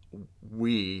saying,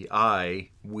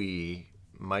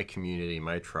 my community,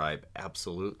 my tribe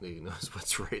absolutely knows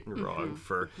what's right and wrong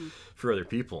for other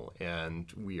people.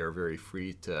 And we are very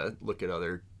free to look at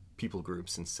other people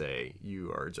groups and say,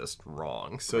 you are just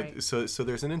wrong. So, Right. so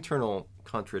there's an internal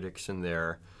contradiction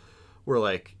there. We're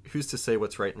like, who's to say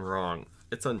what's right and wrong?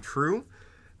 It's untrue.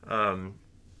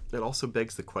 It also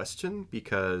begs the question,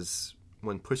 because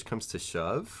when push comes to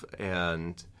shove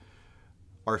and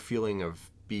our feeling of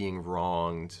being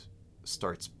wronged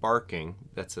starts barking,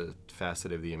 that's a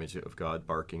facet of the image of God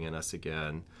barking in us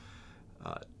again.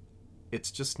 It's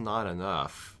just not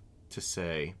enough to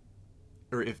say,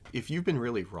 or if you've been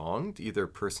really wronged, either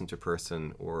person to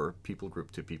person or people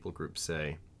group to people group,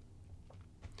 say,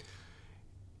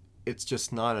 it's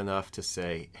just not enough to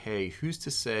say, hey, who's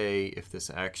to say if this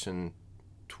action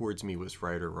towards me was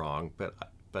right or wrong, but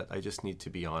I just need to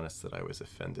be honest that I was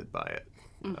offended by it.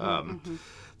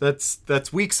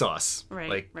 That's weak sauce. Right,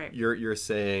 Like right. you're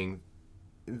saying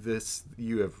this,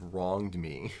 you have wronged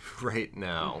me right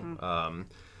now,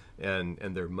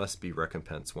 and there must be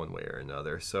recompense one way or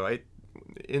another. So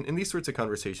in these sorts of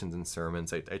conversations and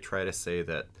sermons, I try to say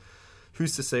that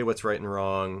who's to say what's right and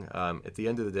wrong? At the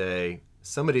end of the day,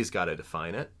 somebody's got to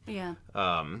define it. Yeah.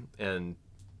 And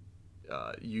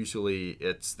usually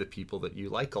it's the people that you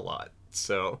like a lot.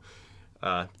 So,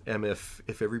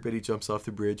 if everybody jumps off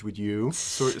the bridge, would you?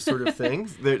 Sort of thing.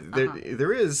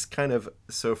 There is kind of,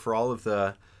 so for all of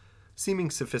the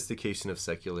seeming sophistication of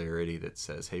secularity that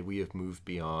says, hey, we have moved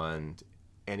beyond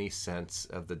any sense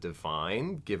of the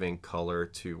divine, giving color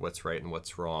to what's right and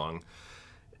what's wrong.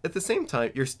 At the same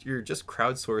time, you're just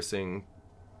crowdsourcing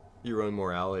your own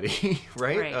morality,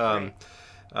 right?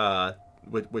 Right.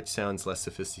 Which sounds less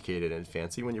sophisticated and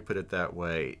fancy when you put it that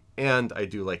way. And I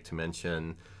do like to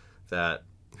mention that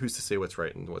who's to say what's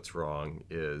right and what's wrong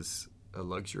is a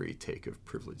luxury take of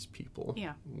privileged people.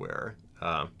 Yeah. Where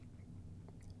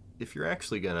if you're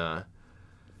actually going to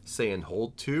say and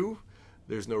hold to,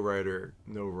 there's no right or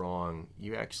no wrong,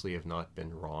 you actually have not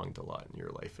been wronged a lot in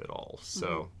your life at all.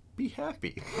 So be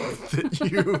happy that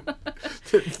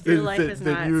Your life is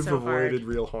not you've so avoided hard.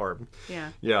 real harm. Yeah.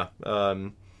 Yeah.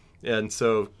 And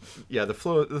so, yeah, the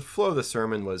flow of the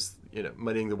sermon was,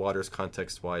 muddying the waters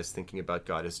context-wise, thinking about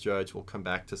God as judge. We'll come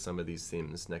back to some of these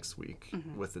themes next week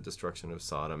with the destruction of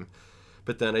Sodom.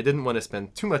 But then I didn't want to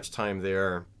spend too much time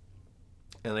there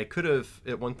And I could have,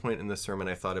 at one point in the sermon,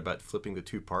 I thought about flipping the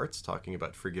two parts, talking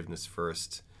about forgiveness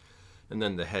first, and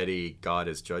then the heady God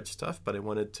as judge stuff, but I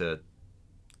wanted to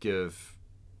give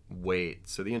weight.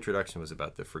 So the introduction was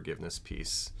about the forgiveness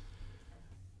piece.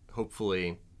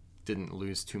 Hopefully didn't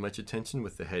lose too much attention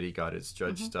with the heady God as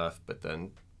judge stuff, but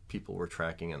then people were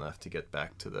tracking enough to get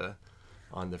back to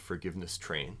on the forgiveness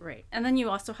train. Right. And then you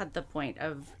also had the point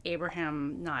of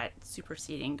Abraham not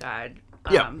superseding God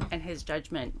and his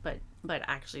judgment, but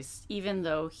actually, even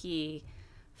though he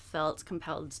felt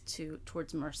compelled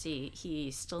towards mercy,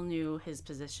 he still knew his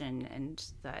position and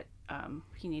that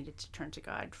he needed to turn to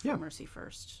God for mercy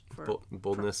first.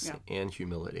 Boldness and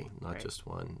humility, not just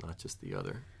one, not just the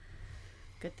other.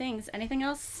 Good things. Anything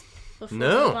else before we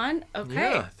No. move on? Okay.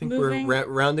 Yeah, I think we're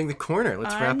rounding the corner.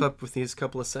 Let's wrap up with these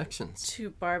couple of sections. To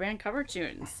bar band cover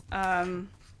tunes. I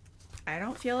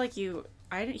don't feel like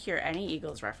I didn't hear any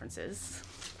Eagles references.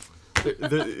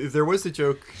 There was a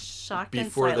joke Shocked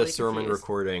before and the slightly sermon confused.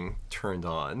 recording turned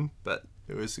on, but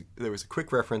there was a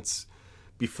quick reference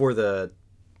before the.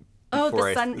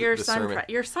 Your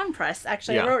sermon. sun press.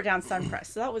 Actually, Yeah. I wrote down sun press,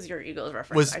 so that was your Eagles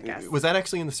reference, I guess. Was that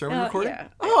actually in the sermon recording? Yeah.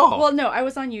 Oh. Well, no, I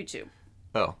was on YouTube.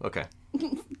 Oh, okay.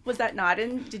 Was that not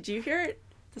in? Did you hear it?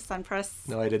 The sun press.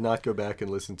 No, I did not go back and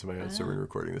listen to my own sermon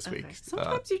recording this Okay. week.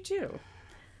 Sometimes you do.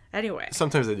 Anyway,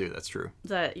 Sometimes I do. That's true.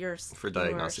 your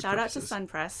diagnostic shout out to purposes. Sun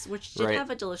Press, which did Right. have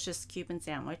a delicious Cuban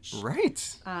sandwich.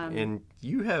 Right. And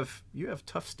you have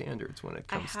tough standards when it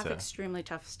I comes have to extremely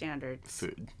tough standards.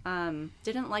 food.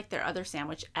 Didn't like their other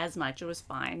sandwich as much. It was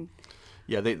fine.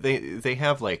 Yeah, they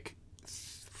have like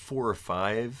 4 or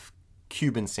 5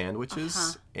 Cuban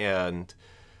sandwiches, and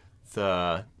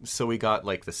so we got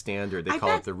like the standard. They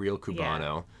call it the real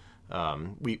Cubano.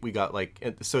 We got like,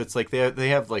 so it's like they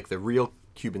have like the real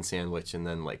Cuban sandwich and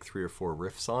then like 3 or 4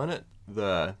 riffs on it.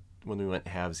 When we went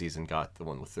halvesies and got the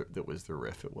one that was the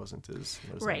riff, it wasn't as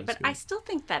Right, but good. I still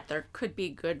think that there could be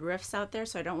good riffs out there,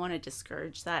 so I don't want to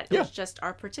discourage that. It Yeah. was just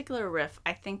our particular riff,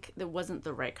 I think that wasn't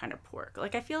the right kind of pork.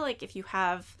 Like, I feel like if you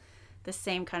have the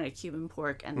same kind of Cuban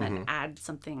pork and then add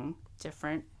something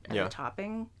different as a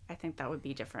topping, I think that would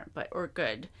be different, or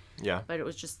good. Yeah. But it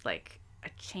was just like a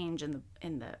change in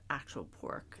the actual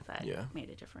pork that made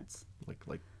a difference.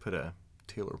 Like put a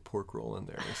Taylor pork roll in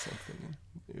there or something.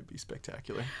 It would be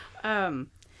spectacular.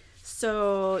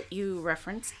 So you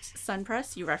referenced Sun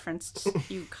Press. You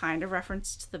kind of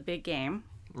referenced The Big Game.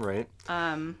 Right.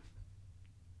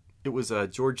 It was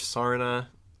George Sarna.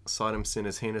 Sodom sin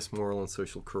is heinous moral and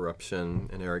social corruption,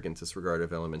 an arrogant disregard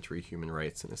of elementary human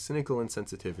rights, and a cynical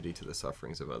insensitivity to the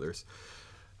sufferings of others.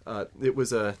 It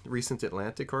was a recent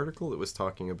Atlantic article that was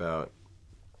talking about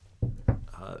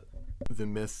the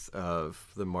myth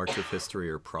of the march of history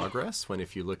or progress, when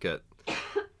if you look at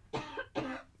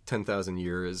 10,000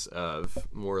 years of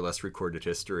more or less recorded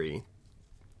history,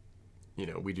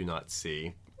 we do not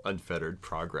see unfettered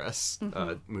progress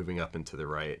moving up and to the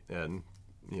right. And,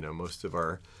 most of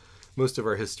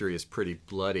our history is pretty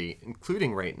bloody,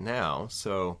 including right now.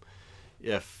 So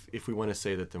if we want to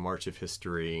say that the march of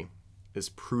history is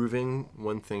proving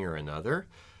one thing or another,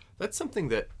 that's something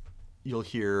that you'll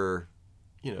hear,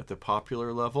 at the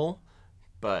popular level,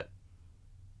 but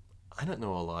I don't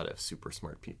know a lot of super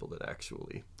smart people that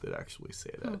actually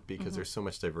say that, because there's so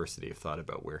much diversity of thought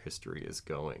about where history is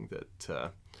going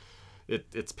that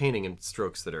it's painting in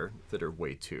strokes that are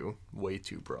way too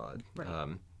broad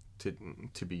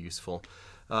to be useful.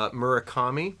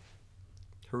 Haruki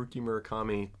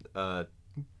Murakami,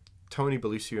 Tony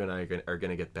Beluccio and I are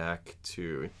going to get back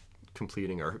to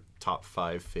completing our top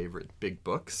 5 favorite big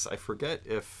books. I forget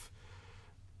if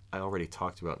I already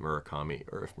talked about Murakami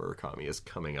or if Murakami is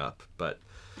coming up, but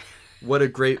what a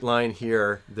great line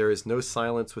here. There is no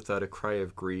silence without a cry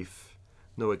of grief,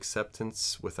 no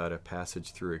acceptance without a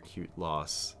passage through acute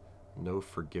loss, no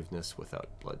forgiveness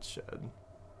without bloodshed.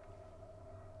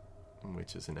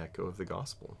 Which is an echo of the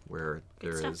gospel, where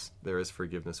there is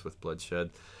forgiveness with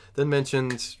bloodshed. Then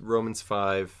mentioned Romans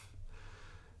 5,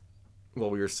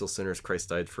 while we were still sinners, Christ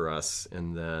died for us.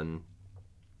 And then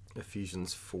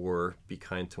Ephesians 4, be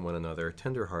kind to one another,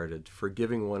 tenderhearted,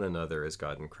 forgiving one another as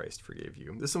God in Christ forgave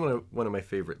you. This is one of my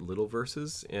favorite little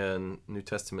verses in New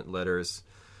Testament letters.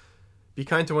 Be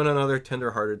kind to one another,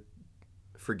 tenderhearted,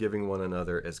 forgiving one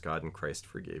another as God in Christ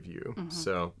forgave you.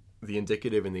 So the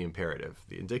indicative and the imperative.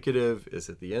 The indicative is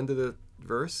at the end of the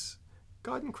verse,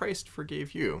 God in Christ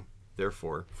forgave you,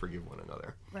 therefore forgive one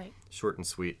another. Right. Short and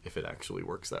sweet, if it actually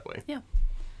works that way. Yeah.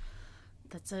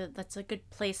 That's a good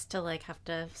place to have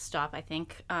to stop, I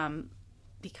think,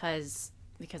 because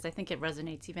I think it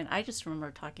resonates. Even I just remember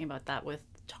talking about that with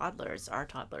our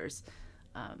toddlers,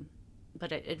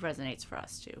 but it resonates for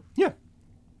us too. Yeah.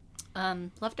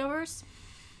 Leftovers?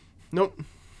 Nope.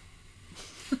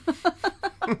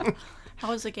 How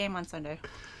was the game on Sunday?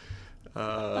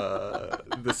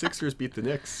 The Sixers beat the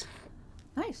Knicks.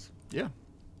 Nice. Yeah.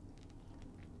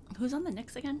 Who's on the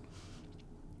Knicks again?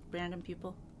 Random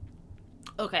people.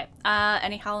 Okay.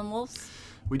 Any Howlin' Wolves?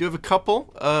 We do have a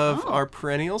couple of our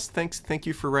perennials. Thank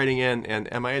you for writing in. And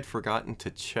Emma, I had forgotten to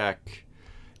check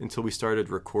until we started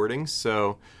recording.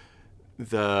 So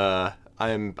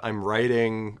I'm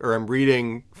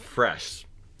reading fresh.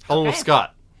 Hello, Okay.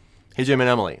 Scott. Hey, Jim and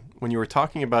Emily. When you were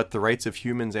talking about the rights of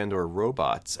humans and or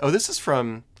robots. This is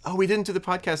from. We didn't do the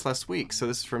podcast last week, so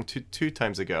this is from two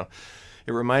times ago.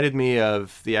 It reminded me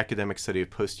of the academic study of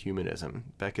posthumanism.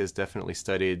 Becca has definitely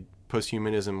studied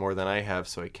posthumanism more than I have,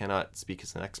 so I cannot speak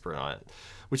as an expert on it,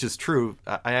 which is true.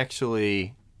 I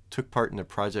actually took part in a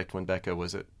project when Becca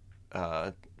was at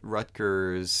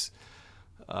Rutgers.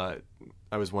 I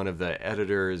was one of the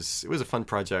editors. It was a fun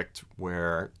project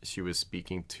where she was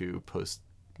speaking to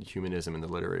posthumanism in the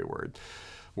literary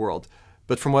world.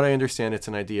 But from what I understand, it's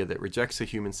an idea that rejects a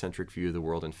human-centric view of the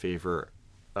world in favor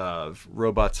of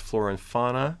robots, flora, and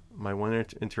fauna. My one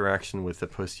interaction with a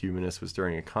posthumanist was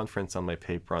during a conference on my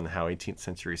paper on how 18th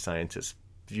century scientists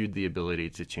viewed the ability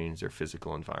to change their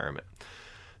physical environment.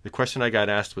 The question I got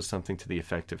asked was something to the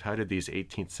effect of, how did these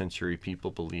 18th century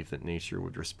people believe that nature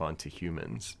would respond to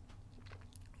humans?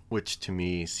 Which to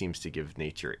me seems to give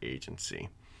nature agency.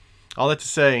 All that to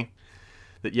say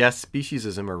that yes,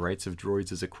 speciesism or rights of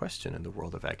droids is a question in the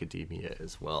world of academia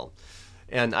as well.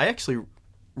 And I actually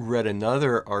read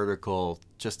another article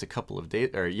just a couple of days,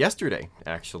 or yesterday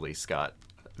actually, Scott,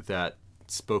 that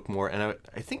spoke more, and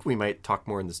I think we might talk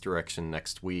more in this direction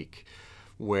next week,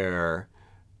 where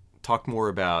talk more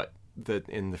about the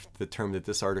term that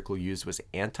this article used was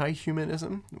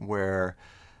anti-humanism, where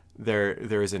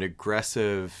there is an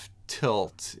aggressive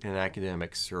tilt in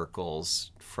academic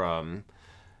circles from,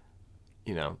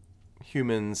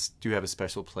 humans do have a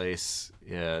special place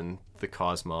in the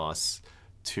cosmos,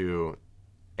 to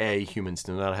A, humans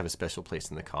do not have a special place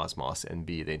in the cosmos, and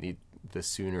B, the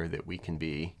sooner that we can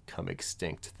become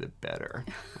extinct, the better.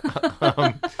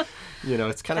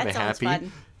 It's kind of a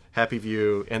happy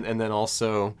view. And then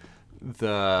also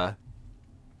the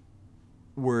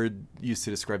word used to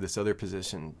describe this other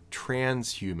position,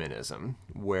 transhumanism,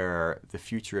 where the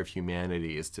future of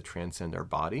humanity is to transcend our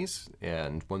bodies.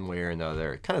 And one way or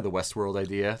another, kind of the Westworld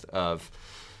idea of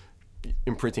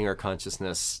imprinting our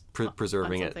consciousness,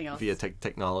 preserving it via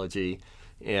technology.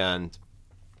 And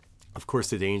of course,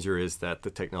 the danger is that the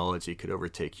technology could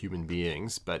overtake human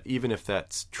beings. But even if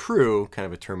that's true, kind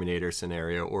of a Terminator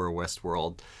scenario or a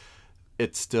Westworld,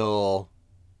 it's still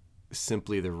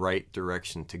simply the right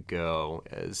direction to go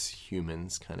as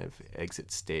humans kind of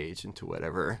exit stage into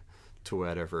whatever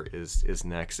is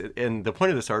next. And the point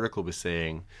of this article was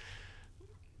saying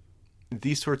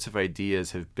these sorts of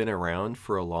ideas have been around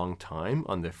for a long time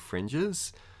on the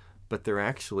fringes, but they're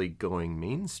actually going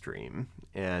mainstream.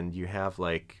 And you have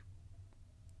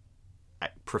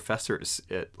professors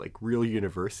at real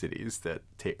universities that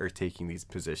are taking these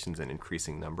positions in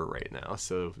increasing number right now.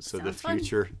 So the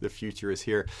future is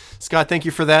here. Scott, thank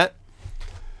you for that.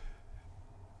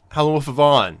 Hello, Wolf of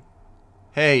On.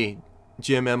 Hey,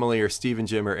 Jim, Emily, or Steve and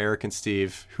Jim, or Eric and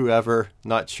Steve, whoever,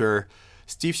 not sure.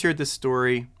 Steve shared this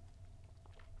story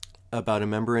about a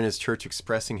member in his church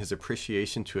expressing his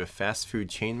appreciation to a fast food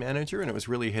chain manager, and it was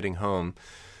really hitting home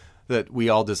that we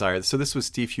all desire. So this was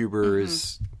Steve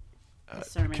Huber's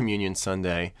Communion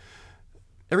Sunday.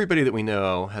 Everybody that we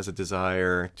know has a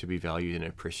desire to be valued and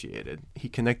appreciated. He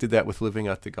connected that with living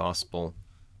out the gospel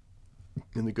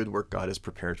and the good work God has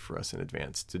prepared for us in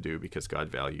advance to do because God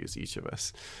values each of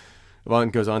us.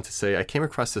 Yvonne goes on to say, I came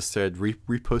across this thread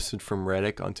reposted from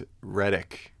Reddick onto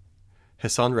Reddick.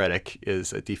 Hassan Reddick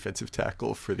is a defensive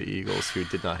tackle for the Eagles who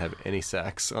did not have any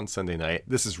sacks on Sunday night.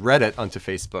 This is Reddit onto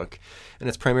Facebook, and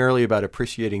it's primarily about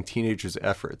appreciating teenagers'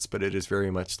 efforts, but it is very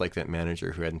much like that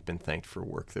manager who hadn't been thanked for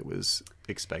work that was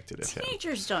expected of him.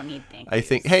 Teenagers don't need thank I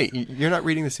think, hey, you're not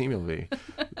reading this email, V.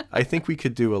 I think we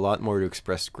could do a lot more to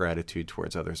express gratitude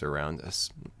towards others around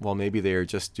us. While maybe they are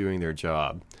just doing their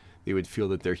job, they would feel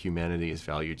that their humanity is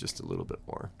valued just a little bit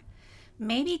more.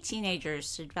 Maybe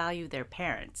teenagers should value their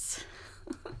parents.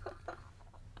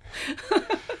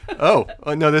 Oh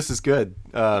no, this is good.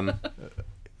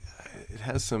 It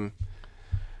has some.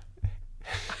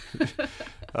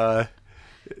 So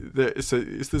this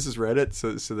is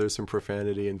Reddit, so there's some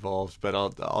profanity involved, but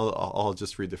I'll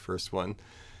just read the first one.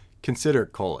 Consider,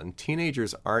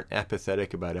 teenagers aren't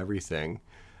apathetic about everything.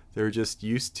 They're just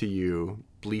used to you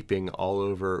bleeping all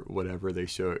over whatever they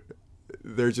show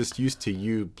they're just used to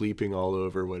you bleeping all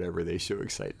over whatever they show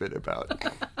excitement about.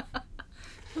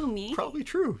 Who, me? Probably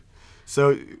true.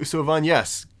 So Yvonne,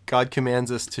 yes, God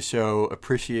commands us to show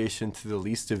appreciation to the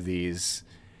least of these,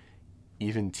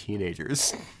 even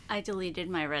teenagers. I deleted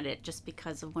my Reddit just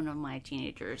because of one of my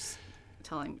teenagers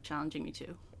challenging me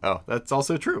to. Oh, that's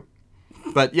also true.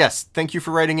 But yes, thank you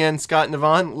for writing in, Scott and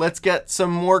Yvonne. Let's get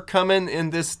some more coming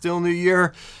in this still new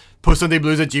year.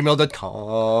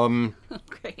 postsundayblues@gmail.com.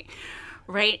 Great.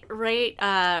 Rate,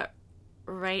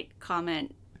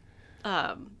 comment.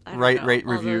 I don't know, rate,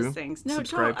 all review, those things. No,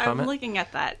 subscribe, don't. comment. I'm looking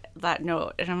at that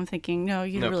note, and I'm thinking, no,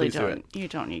 you really please do don't. it. You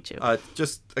don't need to.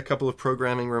 Just a couple of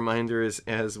programming reminders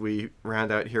as we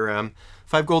round out here.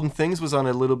 Five Golden Things was on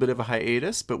a little bit of a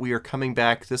hiatus, but we are coming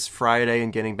back this Friday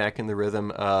and getting back in the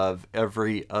rhythm of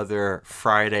every other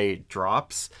Friday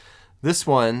drops. This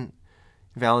one,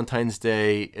 Valentine's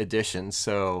Day edition.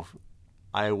 So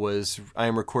I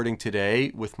am recording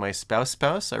today with my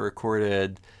spouse. I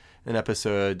recorded an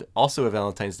episode, also a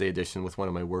Valentine's Day edition, with one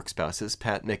of my work spouses,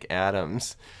 Pat Nick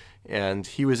Adams. And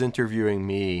he was interviewing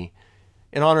me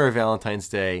in honor of Valentine's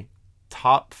Day,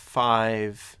 top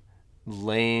 5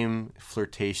 lame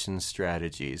flirtation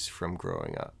strategies from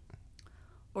growing up.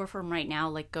 Or from right now,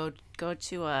 like go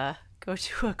to a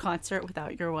concert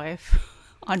without your wife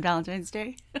on Valentine's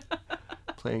Day.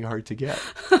 Playing hard to get.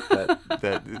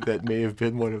 That may have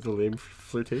been one of the lame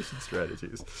flirtation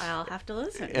strategies. I'll have to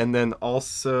listen. And then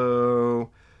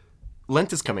also,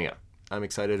 Lent is coming up. I'm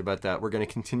excited about that. We're going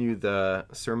to continue the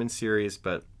sermon series,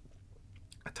 but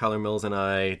Tyler Mills and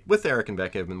I, with Eric and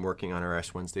Becca, have been working on our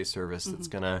Ash Wednesday service that's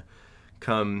going to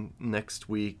come next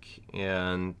week,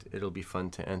 and it'll be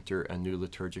fun to enter a new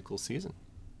liturgical season.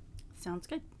 Sounds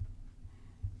good.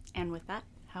 And with that,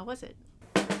 how was it?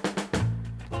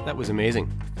 That was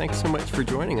amazing. Thanks so much for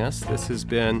joining us. This has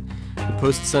been the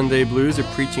Post Sunday Blues, a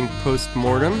preaching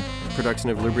post-mortem, a production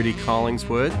of Liberty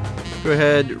Collingswood. Go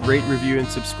ahead, rate, review, and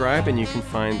subscribe, and you can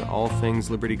find all things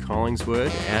Liberty Collingswood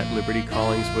at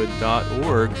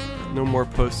libertycollingswood.org. No more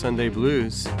Post Sunday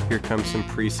Blues. Here comes some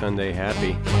pre-Sunday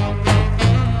happy.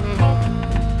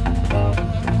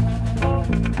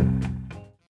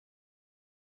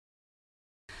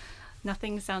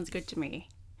 Nothing sounds good to me.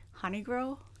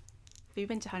 Honeygrow? Have you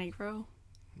been to Honeygrow?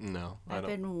 No, I've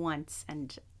been once,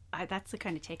 and that's the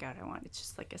kind of takeout I want. It's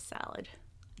just like a salad.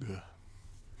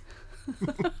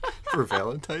 For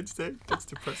Valentine's Day? That's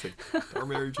depressing. Our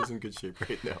marriage is in good shape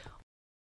right now.